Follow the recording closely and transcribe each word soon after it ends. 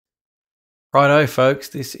Righto folks,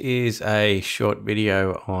 this is a short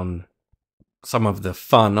video on some of the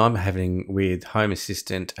fun I'm having with Home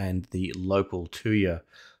Assistant and the Local Tuya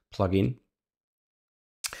plugin.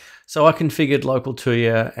 So I configured Local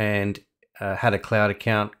Tuya and had a cloud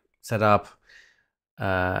account set up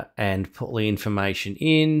and put all the information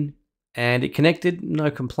in, and it connected,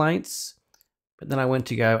 no complaints. But then I went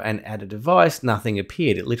to go and add a device, nothing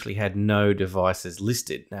appeared. It literally had no devices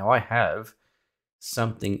listed. Now I have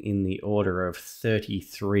something in the order of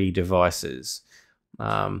 33 devices.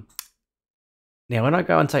 Now, when I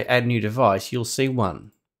go and say add new device, you'll see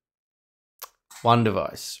one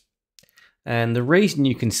device. And the reason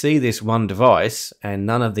you can see this one device and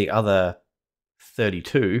none of the other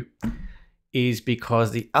 32 is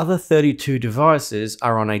because the other 32 devices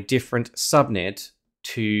are on a different subnet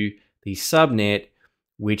to the subnet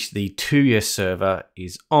which the Tuya server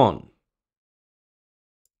is on.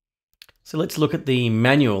 So let's look at the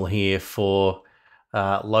manual here for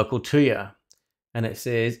Local Tuya. And it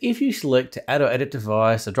says, if you select to add or edit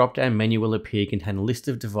device, a drop-down menu will appear containing a list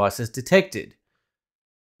of devices detected.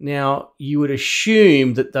 Now, you would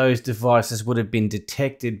assume that those devices would have been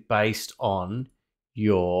detected based on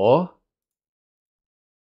your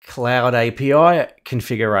Cloud API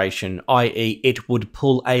configuration, i.e. it would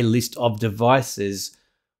pull a list of devices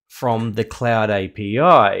from the Cloud API.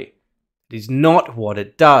 It is not what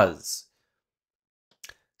it does.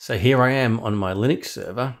 So here I am on my Linux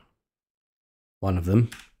server, one of them.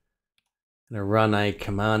 I'm going to run a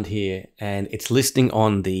command here, and it's listing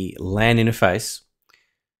on the LAN interface,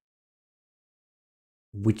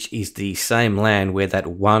 which is the same LAN where that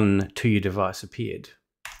one Tuya device appeared.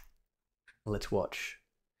 Let's watch.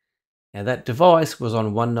 Now that device was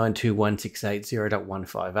on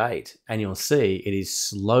 192.168.0.158, and you'll see it is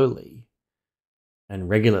slowly and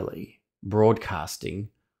regularly broadcasting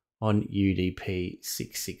on UDP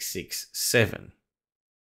 6667.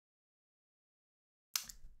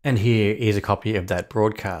 And here is a copy of that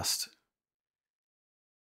broadcast.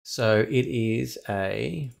 So it is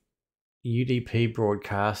a UDP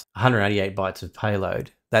broadcast, 188 bytes of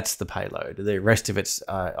payload. That's the payload. The rest of it's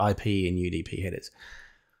IP and UDP headers.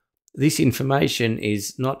 This information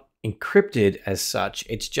is not encrypted as such.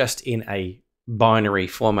 It's just in a binary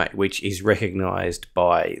format, which is recognized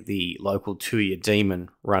by the Local Tuya daemon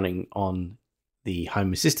running on the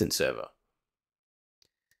Home Assistant server.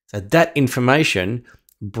 So that information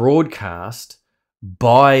broadcast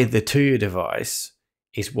by the Tuya device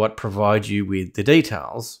is what provides you with the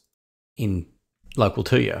details in Local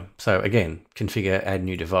Tuya. So again, configure, add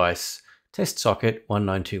new device, test socket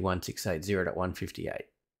 192.168.0.158.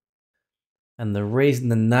 And the reason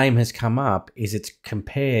the name has come up is it's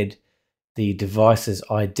compared the device's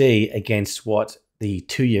ID against what the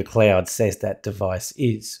Tuya Cloud says that device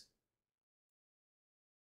is.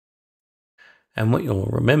 And what you'll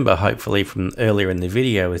remember, hopefully, from earlier in the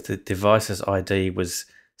video is that device's ID was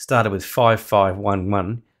started with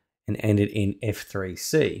 5511 and ended in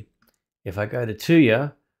F3C. If I go to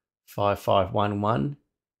Tuya, 5511,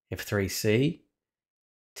 F3C,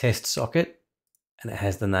 test socket, and it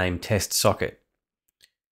has the name test socket.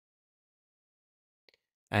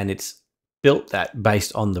 And it's built that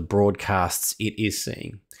based on the broadcasts it is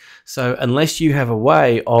seeing. So unless you have a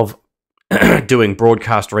way of doing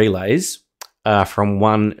broadcast relays from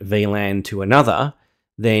one VLAN to another,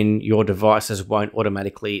 then your devices won't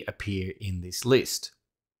automatically appear in this list.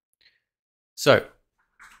 So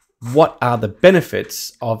what are the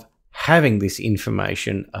benefits of having this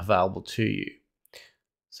information available to you?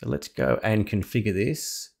 So let's go and configure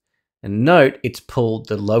this. And note it's pulled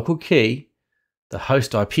the local key, the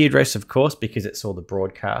host IP address, of course, because it saw the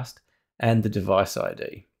broadcast, and the device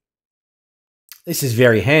ID. This is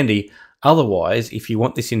very handy. Otherwise, if you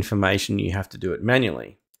want this information, you have to do it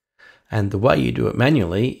manually. And the way you do it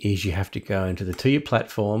manually is you have to go into the Tuya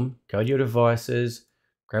platform, go to your devices,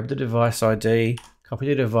 grab the device ID, copy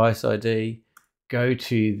the device ID, go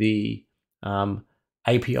to the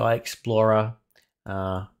API Explorer,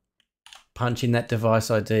 punch in that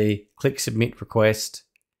device ID, click Submit Request,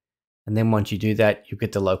 and then once you do that, you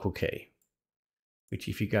get the local key, which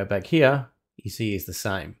if you go back here, you see is the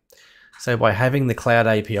same. So by having the Cloud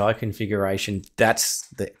API configuration, that's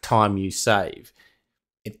the time you save.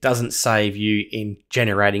 It doesn't save you in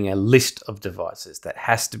generating a list of devices. That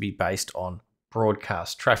has to be based on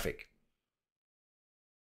broadcast traffic.